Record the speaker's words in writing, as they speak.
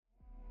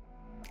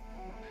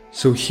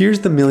So here's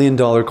the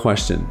 $1,000,000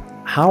 question.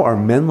 How are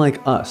men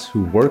like us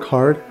who work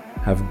hard,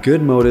 have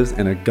good motives,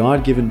 and a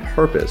God-given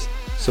purpose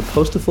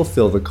supposed to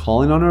fulfill the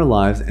calling on our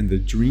lives and the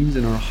dreams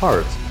in our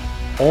hearts,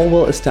 all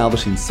while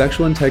establishing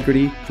sexual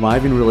integrity,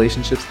 thriving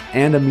relationships,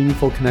 and a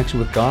meaningful connection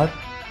with God?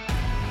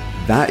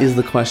 That is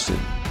the question,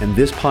 and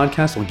this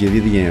podcast will give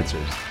you the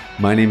answers.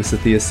 My name is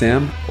Sathya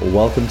Sam.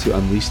 Welcome to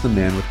Unleash the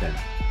Man Within.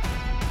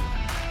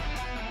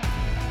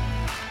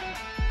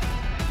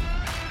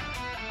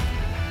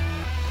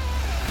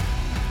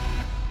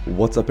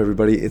 What's up,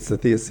 everybody? It's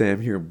Sathya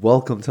Sam here.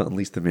 Welcome to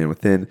Unleash the Man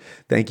Within.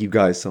 Thank you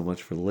guys so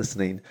much for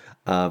listening.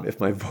 If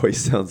my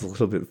voice sounds a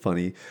little bit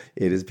funny,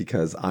 it is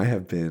because I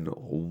have been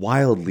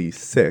wildly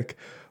sick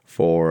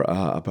for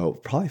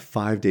about probably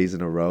 5 days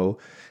in a row.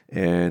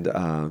 And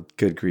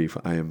good grief,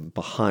 I am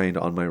behind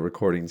on my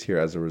recordings here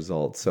as a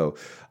result. So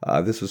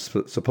this was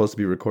supposed to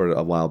be recorded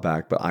a while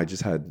back, but I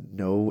just had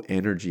no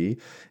energy.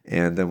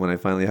 And then when I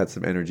finally had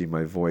some energy,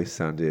 my voice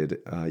sounded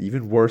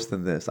even worse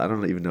than this. I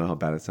don't even know how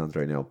bad it sounds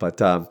right now.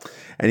 But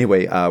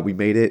anyway, we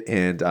made it,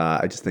 and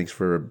I just thanks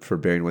for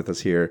bearing with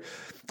us here.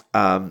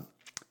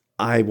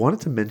 I wanted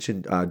to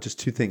mention just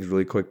two things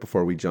really quick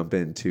before we jump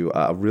into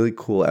a really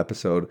cool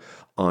episode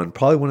on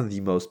probably one of the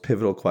most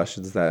pivotal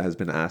questions that has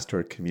been asked to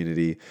our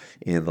community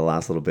in the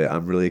last little bit.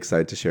 I'm really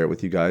excited to share it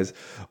with you guys.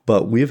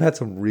 But we've had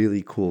some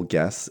really cool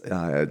guests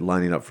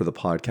lining up for the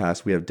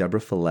podcast. We have Deborah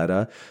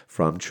Filetta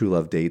from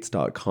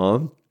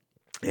TrueLoveDates.com.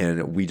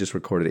 And we just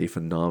recorded a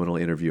phenomenal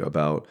interview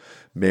about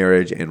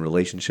marriage and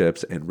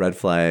relationships and red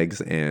flags.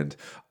 And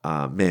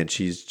man,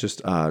 she's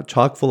just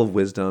chock full of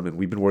wisdom. And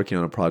we've been working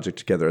on a project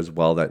together as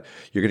well that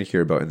you're going to hear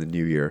about in the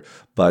new year.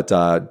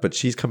 But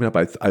she's coming up,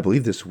 I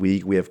believe, this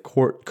week. We have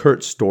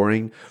Kurt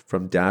Storing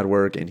from Dad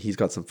Work, and he's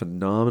got some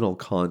phenomenal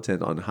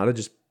content on how to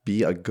just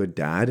be a good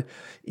dad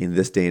in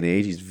this day and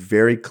age. He's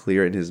very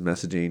clear in his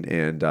messaging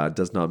and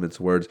does not mince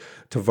words.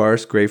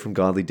 Tavares Gray from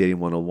Godly Dating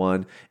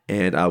 101.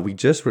 And we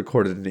just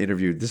recorded an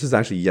interview. This was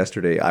actually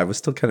yesterday. I was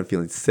still kind of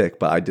feeling sick,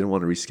 but I didn't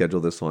want to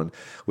reschedule this one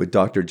with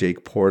Dr.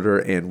 Jake Porter.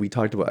 And we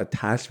talked about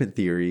attachment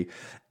theory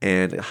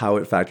and how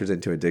it factors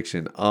into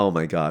addiction. Oh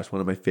my gosh, one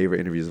of my favorite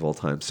interviews of all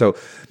time. So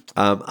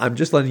I'm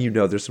just letting you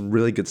know there's some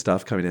really good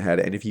stuff coming ahead.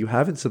 And if you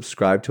haven't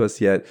subscribed to us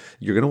yet,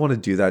 you're going to want to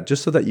do that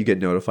just so that you get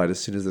notified as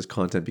soon as this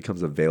content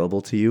becomes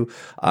available to you.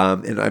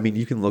 And I mean,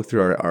 you can look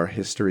through our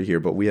history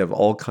here, but we have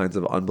all kinds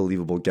of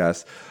unbelievable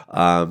guests.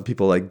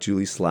 People like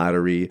Julie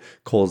Slattery,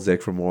 Cole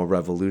Zick from Moral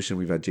Revolution.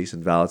 We've had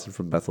Jason Vallotton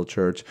from Bethel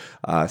Church,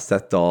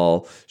 Seth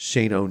Dahl,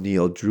 Shane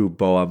O'Neill, Drew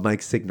Boa,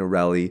 Mike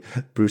Signorelli,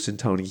 Bruce and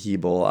Tony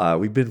Hebel.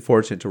 We've been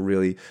fortunate to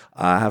really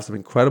have some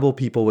incredible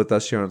people with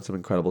us here on some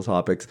incredible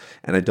topics,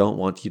 and I don't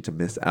want you to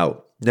miss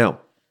out. Now,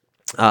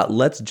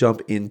 let's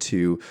jump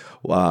into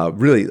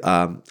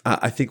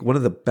I think one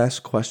of the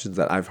best questions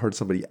that I've heard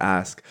somebody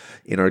ask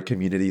in our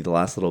community the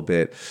last little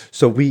bit.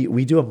 So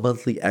we do a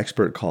monthly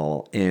expert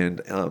call,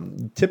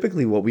 and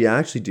typically what we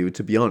actually do,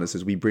 to be honest,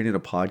 is we bring in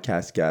a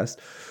podcast guest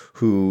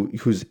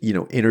whose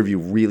interview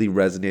really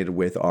resonated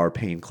with our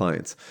paying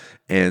clients.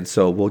 And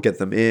so we'll get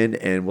them in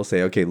and we'll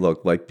say, okay,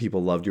 look, like,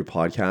 people loved your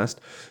podcast,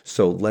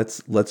 so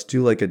let's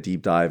do like a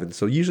deep dive. And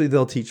so usually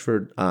they'll teach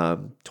for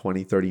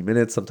 20, 30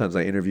 minutes. Sometimes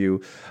I interview.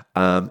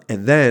 And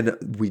then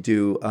we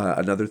do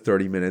another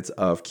 30 minutes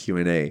of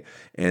Q&A.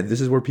 And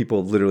this is where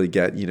people literally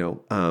get,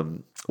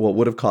 what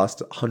would have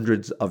cost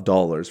hundreds of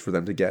dollars for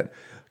them to get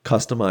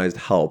customized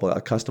help,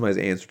 a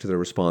customized answer to their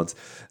response,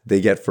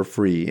 they get for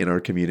free in our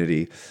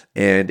community.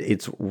 And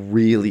it's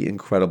really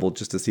incredible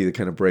just to see the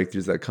kind of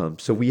breakthroughs that come.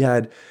 So we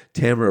had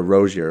Tamara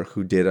Rozier,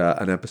 who did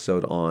an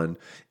episode on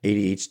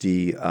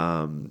ADHD.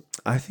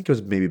 I think it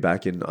was maybe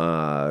back in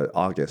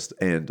August.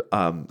 And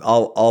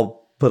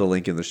I'll put a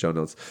link in the show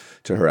notes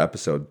to her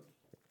episode.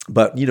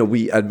 But,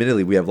 we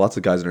have lots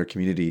of guys in our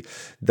community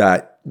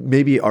that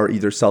maybe are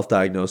either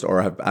self-diagnosed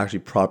or have actually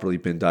properly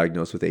been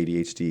diagnosed with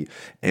ADHD.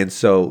 And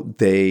so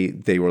they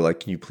were like,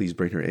 can you please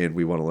bring her in?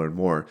 We want to learn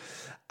more.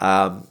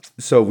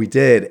 So we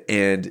did,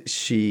 and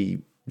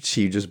she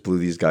just blew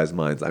these guys'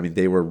 minds. I mean,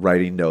 they were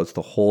writing notes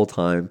the whole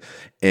time,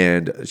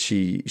 and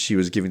she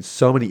was giving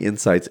so many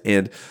insights.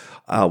 And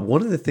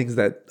one of the things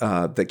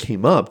that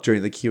came up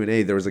during the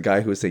Q&A, there was a guy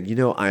who was saying,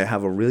 I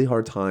have a really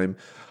hard time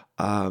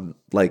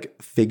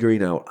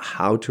figuring out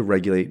how to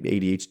regulate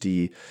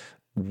ADHD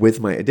with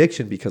my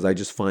addiction, because I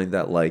just find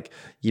that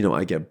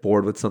I get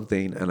bored with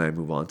something and I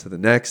move on to the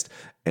next,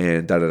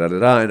 and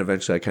and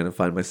eventually I kind of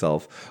find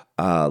myself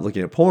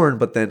looking at porn.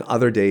 But then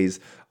other days,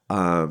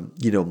 my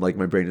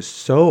brain is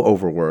so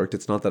overworked.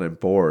 It's not that I'm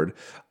bored.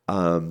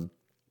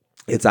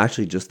 It's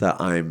actually just that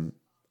I'm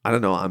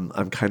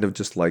kind of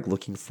just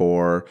looking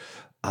for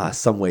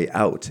some way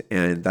out,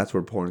 and that's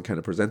where porn kind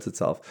of presents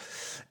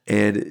itself.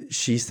 And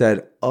she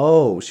said,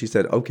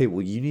 okay,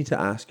 well, you need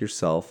to ask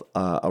yourself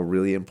a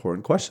really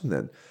important question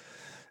then.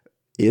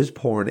 Is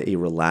porn a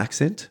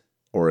relaxant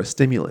or a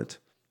stimulant?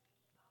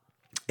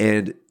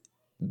 And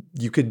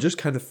you could just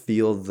kind of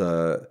feel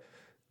the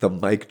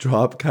mic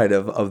drop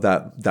of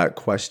that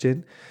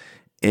question.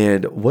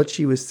 And what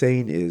she was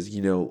saying is,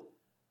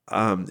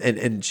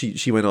 and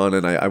she went on,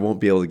 and I won't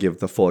be able to give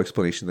the full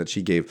explanation that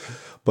she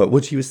gave, but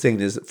what she was saying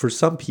is, for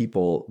some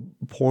people,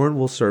 porn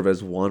will serve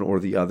as one or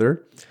the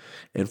other,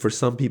 and for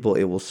some people,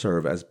 it will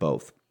serve as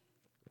both.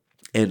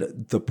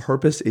 And the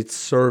purpose it's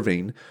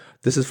serving,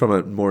 this is from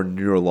a more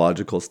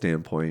neurological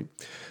standpoint,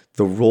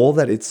 the role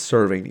that it's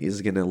serving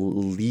is going to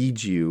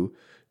lead you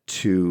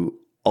to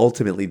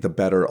ultimately the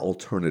better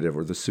alternative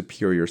or the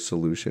superior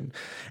solution.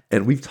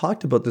 And we've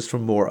talked about this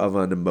from more of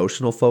an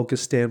emotional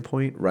focus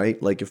standpoint,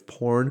 right? Like if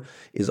porn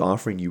is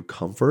offering you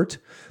comfort,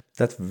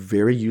 that's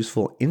very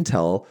useful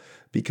intel,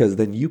 because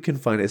then you can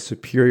find a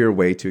superior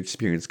way to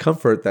experience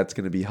comfort that's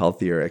going to be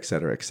healthier, et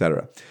cetera, et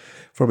cetera.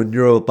 From a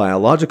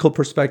neurobiological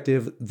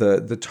perspective,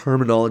 the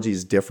terminology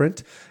is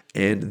different,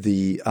 and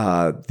the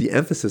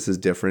emphasis is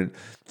different.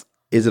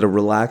 Is it a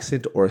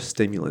relaxant or a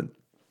stimulant?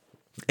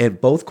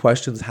 And both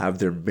questions have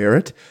their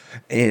merit.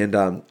 And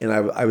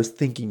I was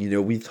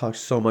thinking, we talked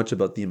so much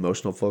about the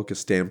emotional focus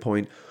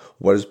standpoint.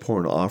 What is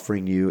porn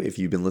offering you? If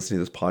you've been listening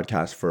to this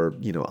podcast for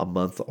a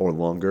month or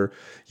longer,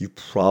 you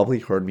probably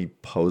heard me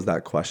pose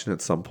that question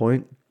at some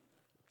point.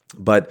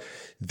 But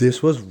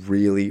this was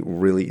really,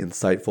 really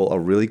insightful, a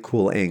really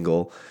cool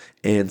angle,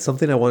 and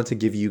something I wanted to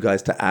give you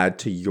guys to add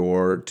to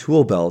your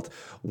tool belt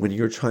when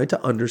you're trying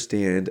to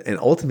understand and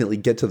ultimately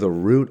get to the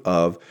root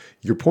of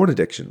your porn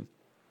addiction.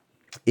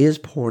 Is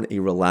porn a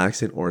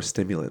relaxant or a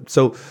stimulant?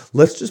 So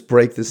let's just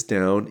break this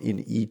down in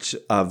each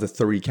of the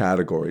three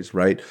categories,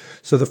 right?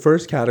 So the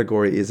first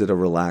category, is it a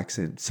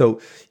relaxant?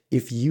 So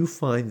if you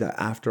find that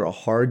after a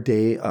hard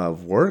day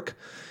of work,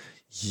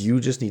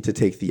 you just need to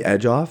take the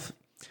edge off,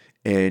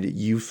 and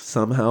you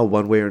somehow,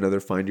 one way or another,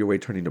 find your way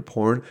turning to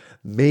porn,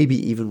 maybe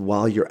even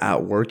while you're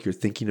at work, you're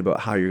thinking about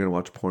how you're going to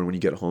watch porn when you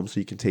get home so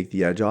you can take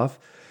the edge off,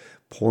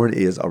 porn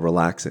is a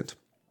relaxant.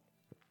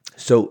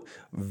 So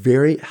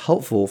very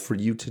helpful for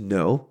you to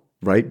know,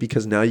 right?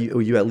 Because now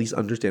you at least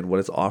understand what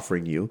it's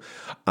offering you.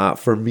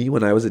 For me,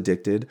 when I was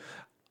addicted,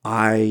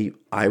 I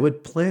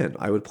would plan.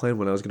 I would plan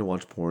when I was going to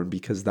watch porn,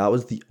 because that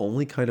was the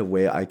only kind of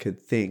way I could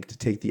think to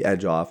take the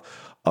edge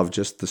off of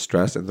just the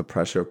stress and the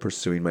pressure of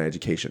pursuing my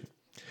education.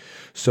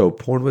 So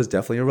porn was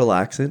definitely a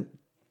relaxant.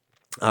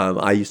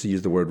 I used to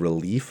use the word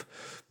relief,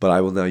 but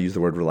I will now use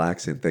the word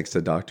relaxant thanks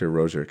to Dr.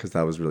 Rozier, because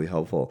that was really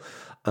helpful.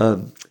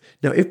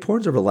 Now, if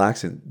porn's a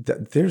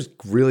relaxant, there's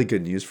really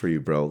good news for you,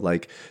 bro.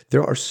 Like,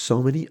 there are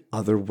so many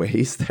other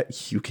ways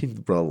that you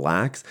can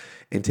relax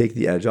and take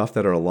the edge off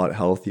that are a lot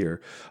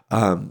healthier.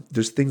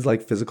 There's things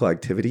like physical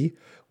activity,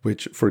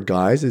 which for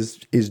guys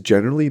is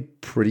generally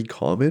pretty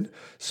common.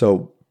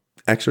 So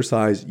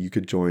exercise, you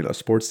could join a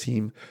sports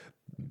team.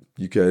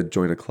 You could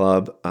join a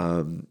club.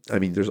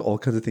 There's all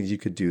kinds of things you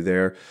could do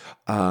there.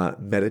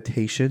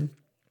 Meditation,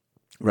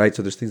 right?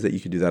 So there's things that you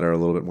can do that are a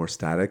little bit more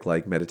static,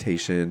 like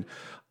meditation.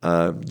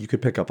 You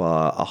could pick up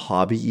a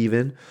hobby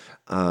even,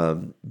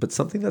 but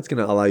something that's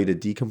going to allow you to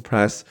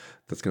decompress,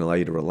 that's going to allow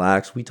you to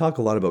relax. We talk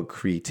a lot about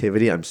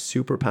creativity. I'm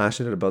super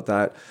passionate about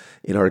that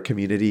in our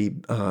community,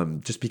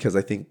 just because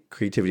I think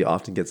creativity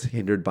often gets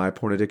hindered by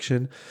porn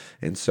addiction.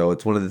 And so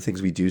it's one of the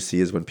things we do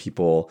see is when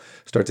people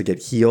start to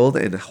get healed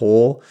and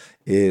whole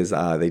is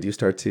they do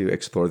start to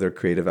explore their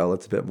creative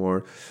outlets a bit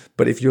more.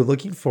 But if you're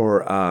looking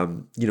for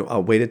a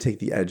way to take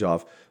the edge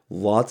off,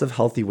 lots of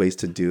healthy ways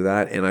to do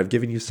that. And I've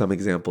given you some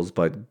examples,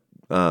 but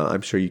I'm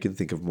sure you can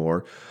think of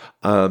more.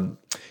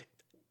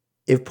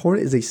 If porn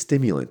is a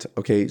stimulant,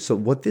 okay, so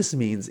what this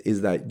means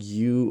is that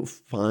you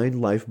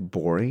find life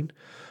boring,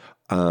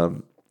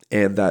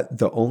 and that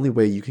the only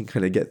way you can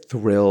kind of get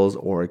thrills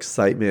or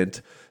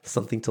excitement,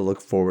 something to look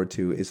forward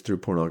to, is through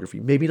pornography.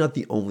 Maybe not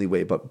the only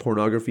way, but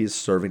pornography is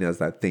serving as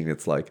that thing.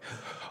 It's like,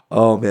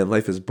 oh man,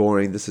 life is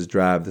boring. This is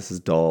drab. This is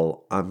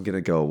dull. I'm going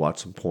to go watch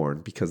some porn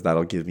because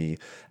that'll give me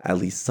at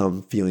least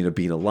some feeling of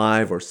being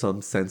alive or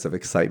some sense of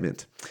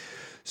excitement.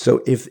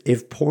 So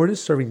if porn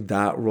is serving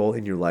that role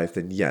in your life,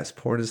 then yes,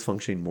 porn is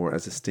functioning more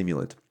as a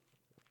stimulant.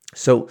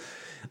 So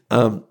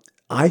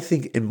I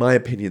think, in my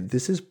opinion,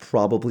 this is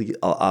probably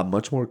a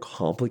much more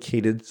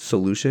complicated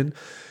solution,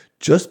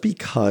 just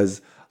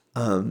because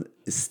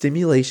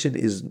stimulation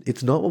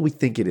it's not what we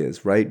think it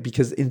is, right?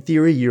 Because in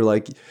theory, you're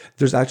like,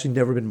 there's actually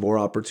never been more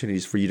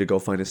opportunities for you to go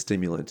find a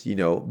stimulant,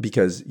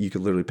 because you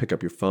can literally pick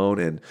up your phone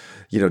and,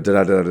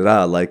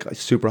 like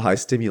super high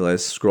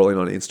stimulus, scrolling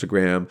on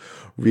Instagram,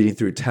 reading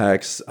through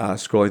texts,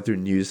 scrolling through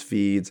news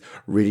feeds,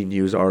 reading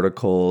news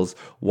articles,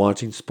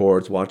 watching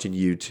sports, watching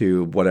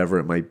YouTube, whatever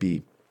it might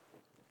be.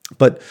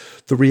 But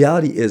the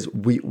reality is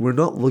we're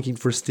not looking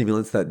for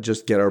stimulants that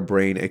just get our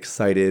brain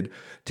excited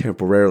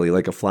temporarily,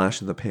 like a flash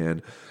in the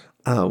pan.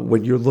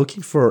 When you're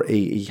looking for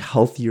a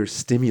healthier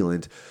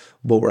stimulant,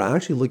 what we're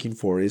actually looking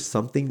for is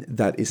something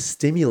that is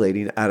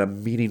stimulating at a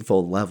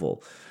meaningful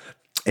level.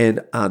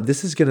 And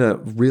this is going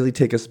to really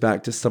take us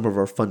back to some of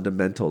our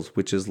fundamentals,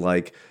 which is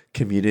like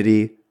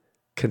community,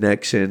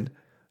 connection,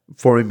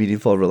 forming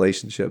meaningful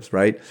relationships,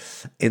 right?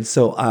 And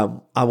so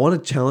I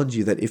want to challenge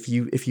you that if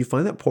you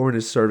find that porn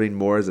is serving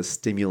more as a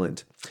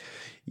stimulant,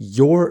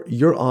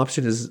 your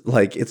option is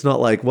like, it's not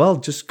like, well,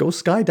 just go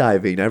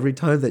skydiving every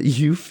time that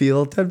you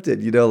feel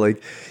tempted,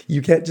 like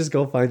you can't just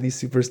go find these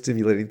super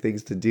stimulating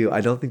things to do.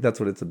 I don't think that's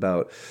what it's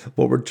about.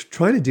 What we're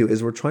trying to do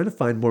is we're trying to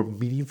find more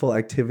meaningful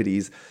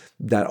activities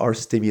that are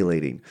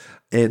stimulating.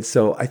 And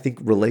so I think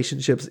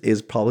relationships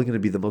is probably going to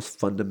be the most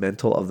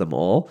fundamental of them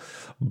all.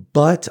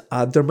 But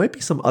there might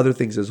be some other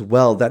things as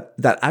well that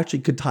actually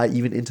could tie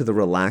even into the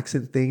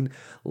relaxant thing,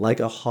 like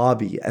a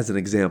hobby, as an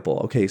example.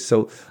 Okay,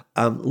 so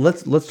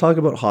let's talk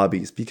about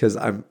hobbies, because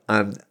I'm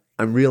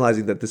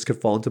realizing that this could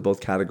fall into both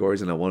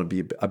categories, and I want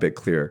to be a bit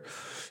clearer.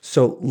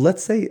 So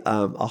let's say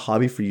a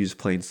hobby for you is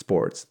playing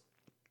sports.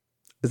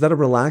 Is that a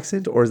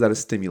relaxant or is that a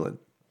stimulant?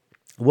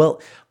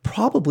 Well,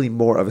 probably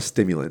more of a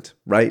stimulant,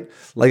 right?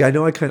 Like, I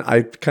know I kind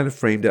of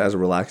framed it as a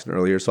relaxant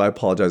earlier, so I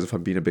apologize if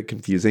I'm being a bit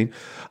confusing.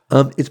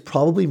 It's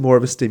probably more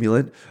of a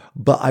stimulant,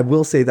 but I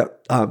will say that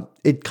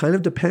it kind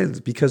of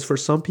depends, because for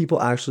some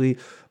people, actually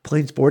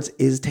playing sports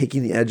is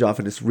taking the edge off,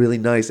 and it's really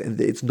nice,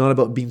 and it's not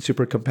about being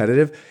super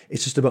competitive.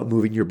 It's just about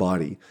moving your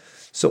body.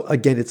 So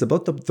again, it's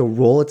about the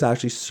role it's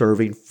actually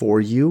serving for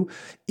you.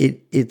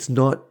 It's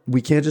not,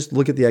 we can't just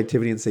look at the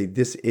activity and say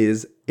this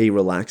is a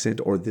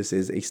relaxant or this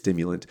is a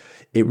stimulant.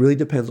 It really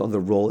depends on the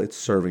role it's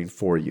serving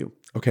for you.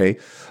 Okay.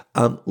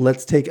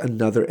 Let's take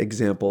another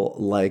example.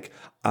 Like,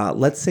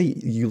 let's say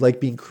you like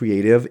being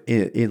creative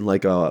in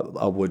like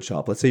a wood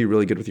shop. Let's say you're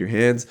really good with your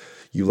hands.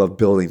 You love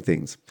building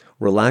things.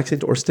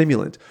 Relaxant or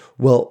stimulant?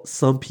 Well,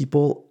 some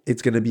people,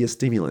 it's going to be a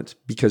stimulant,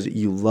 because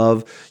you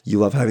love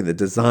having the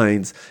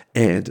designs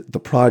and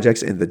the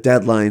projects and the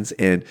deadlines,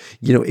 and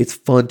it's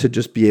fun to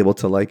just be able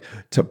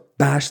to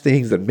bash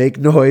things and make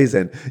noise,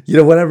 and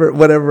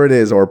whatever it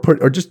is, or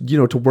just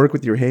to work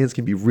with your hands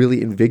can be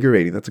really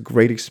invigorating. That's a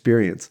great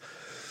experience.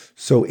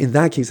 So in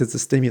that case, it's a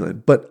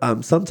stimulant. But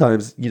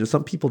sometimes,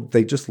 some people,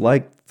 they just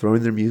like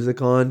throwing their music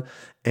on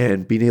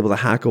and being able to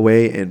hack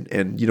away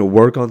and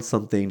work on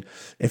something.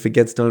 If it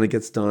gets done, it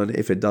gets done.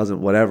 If it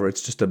doesn't, whatever.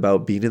 It's just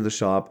about being in the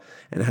shop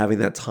and having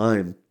that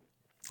time.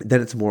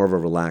 Then it's more of a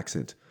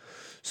relaxant.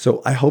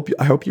 So I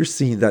hope you're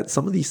seeing that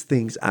some of these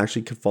things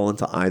actually could fall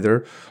into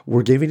either.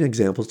 We're giving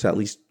examples to at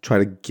least try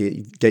to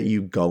get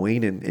you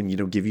going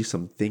and give you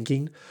some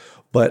thinking.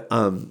 But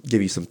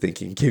give you some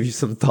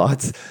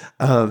thoughts.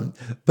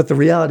 But the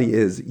reality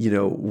is,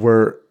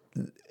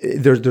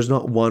 there's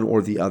not one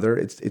or the other.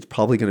 It's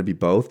probably going to be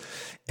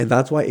both. And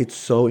that's why it's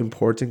so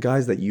important,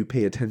 guys, that you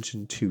pay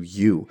attention to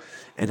you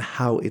and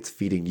how it's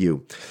feeding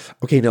you.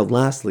 Okay, now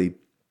lastly,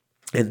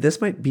 and this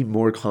might be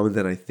more common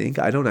than I think.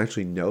 I don't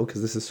actually know,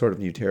 because this is sort of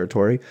new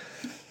territory.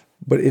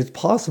 But it's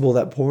possible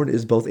that porn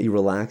is both a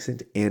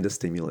relaxant and a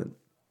stimulant.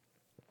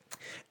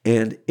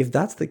 And if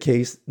that's the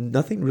case,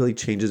 nothing really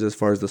changes as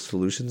far as the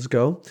solutions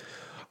go.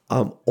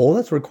 All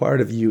that's required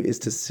of you is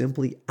to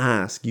simply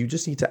ask. You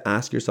just need to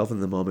ask yourself in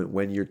the moment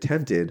when you're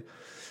tempted,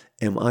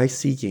 am I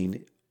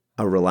seeking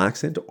a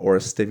relaxant or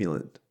a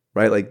stimulant,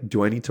 right? Like,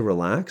 do I need to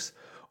relax,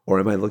 or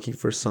am I looking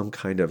for some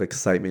kind of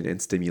excitement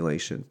and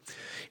stimulation?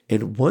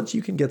 And once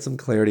you can get some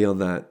clarity on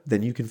that,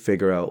 then you can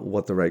figure out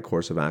what the right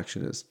course of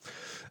action is.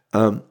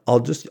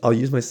 I'll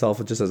use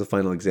myself just as a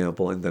final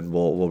example, and then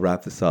we'll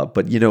wrap this up.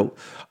 But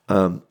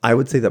I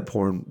would say that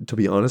porn, to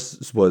be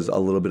honest, was a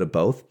little bit of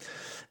both.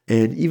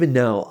 And even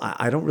now,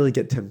 I don't really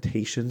get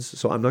temptations,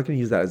 so I'm not going to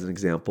use that as an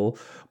example.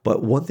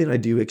 But one thing I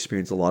do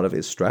experience a lot of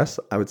is stress.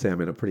 I would say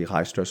I'm in a pretty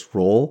high stress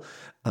role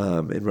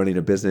in running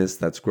a business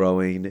that's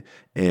growing,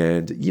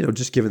 and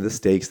just given the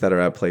stakes that are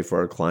at play for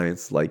our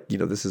clients, like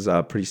this is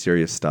pretty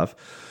serious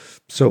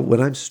stuff. So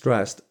when I'm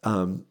stressed,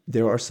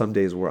 there are some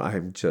days where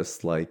I'm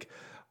just like,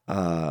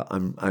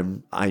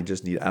 I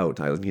just need out.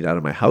 I need out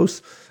of my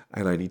house,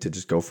 and I need to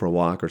just go for a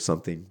walk or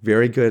something.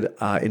 Very good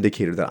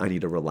indicator that I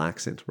need a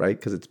relaxant, right?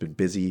 Because it's been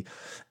busy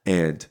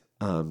and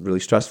really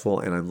stressful,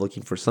 and I'm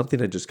looking for something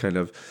to just kind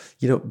of,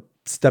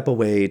 step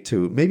away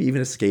to maybe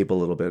even escape a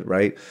little bit,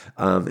 right?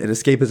 And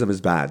escapism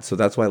is bad. So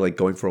that's why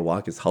going for a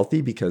walk is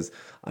healthy, because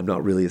I'm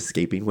not really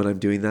escaping when I'm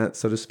doing that,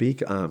 so to speak,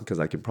 because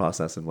I can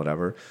process and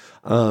whatever.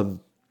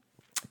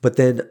 But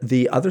then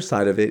the other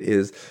side of it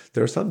is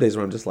there are some days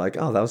where I'm just like,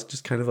 oh, that was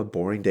just kind of a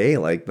boring day.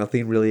 Like,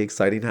 nothing really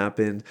exciting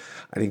happened.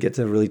 I didn't get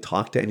to really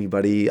talk to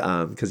anybody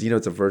because,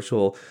 it's a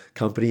virtual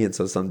company. And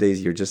so some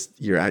days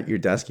you're at your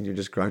desk and you're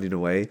just grinding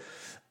away.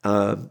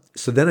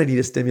 So then I need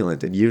a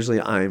stimulant. And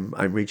usually I'm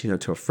reaching out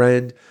to a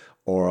friend,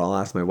 or I'll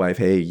ask my wife,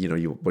 hey, do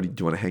you want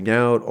to hang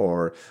out?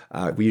 Or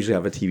we usually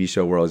have a TV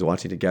show we're always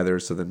watching together.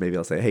 So then maybe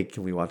I'll say, hey,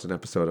 can we watch an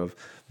episode of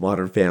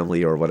Modern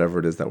Family or whatever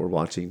it is that we're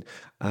watching,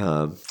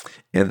 and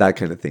that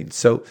kind of thing.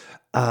 So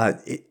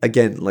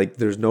again,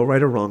 there's no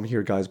right or wrong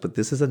here, guys, but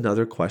this is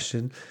another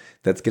question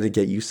that's going to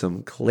get you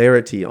some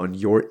clarity on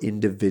your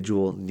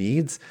individual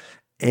needs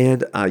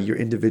and your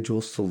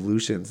individual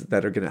solutions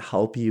that are going to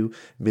help you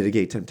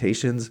mitigate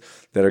temptations,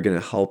 that are going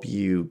to help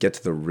you get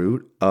to the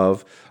root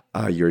of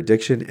your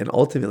addiction, and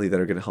ultimately that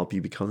are going to help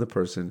you become the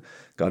person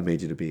God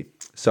made you to be.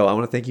 So I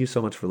want to thank you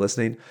so much for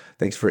listening.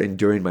 Thanks for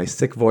enduring my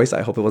sick voice.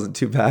 I hope it wasn't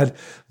too bad.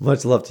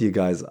 Much love to you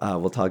guys.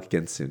 We'll talk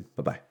again soon.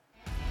 Bye-bye.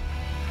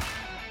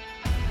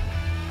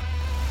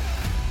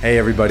 Hey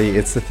everybody,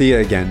 it's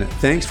Sathya again.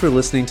 Thanks for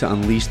listening to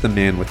Unleash the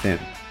Man Within.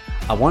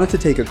 I wanted to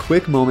take a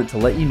quick moment to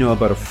let you know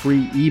about a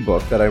free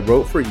ebook that I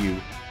wrote for you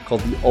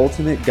called The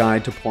Ultimate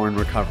Guide to Porn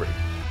Recovery.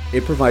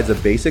 It provides a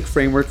basic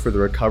framework for the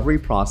recovery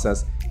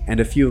process and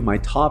a few of my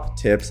top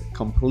tips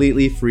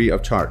completely free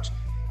of charge.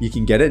 You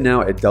can get it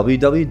now at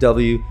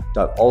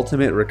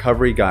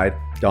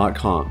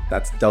www.ultimaterecoveryguide.com.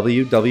 That's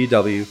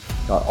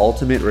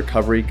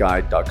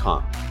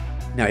www.ultimaterecoveryguide.com.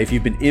 Now, if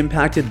you've been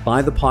impacted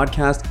by the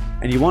podcast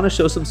and you want to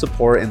show some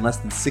support in less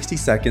than 60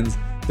 seconds,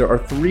 there are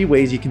 3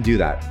 ways you can do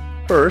that.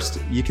 First,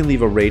 you can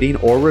leave a rating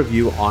or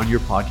review on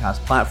your podcast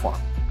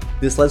platform.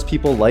 This lets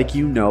people like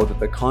you know that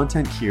the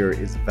content here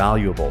is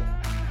valuable.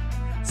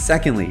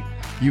 Secondly,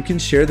 you can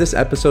share this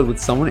episode with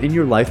someone in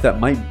your life that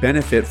might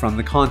benefit from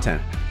the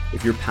content.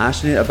 If you're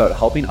passionate about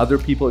helping other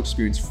people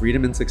experience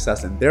freedom and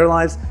success in their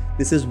lives,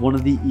 this is one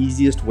of the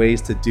easiest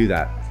ways to do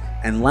that.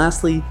 And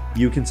lastly,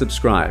 you can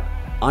subscribe.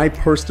 I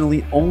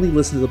personally only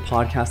listen to the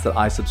podcast that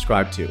I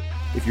subscribe to.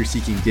 If you're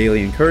seeking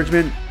daily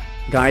encouragement,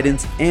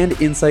 guidance, and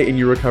insight in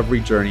your recovery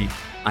journey,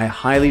 I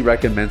highly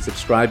recommend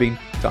subscribing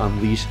to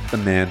Unleash the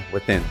Man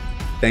Within.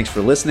 Thanks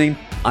for listening.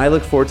 I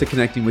look forward to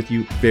connecting with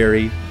you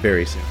very,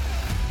 very soon.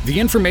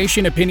 The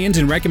information, opinions,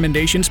 and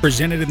recommendations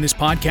presented in this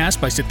podcast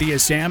by Sathya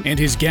Sam and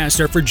his guests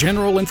are for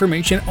general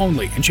information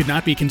only and should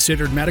not be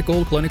considered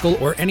medical, clinical,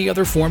 or any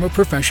other form of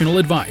professional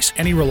advice.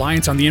 Any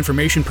reliance on the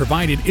information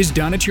provided is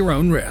done at your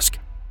own risk.